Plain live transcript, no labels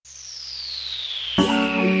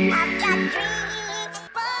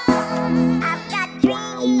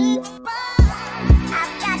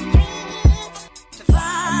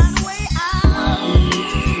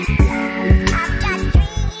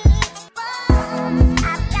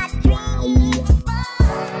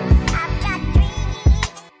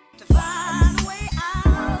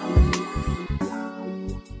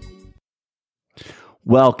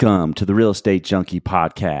Welcome to the Real Estate Junkie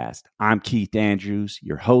podcast. I'm Keith Andrews,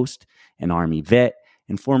 your host, an Army vet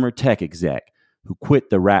and former tech exec who quit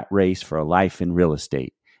the rat race for a life in real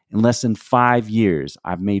estate. In less than 5 years,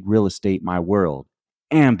 I've made real estate my world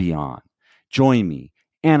and beyond. Join me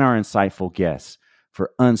and our insightful guests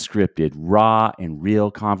for unscripted, raw, and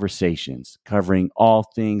real conversations covering all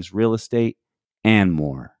things real estate and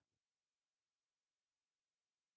more.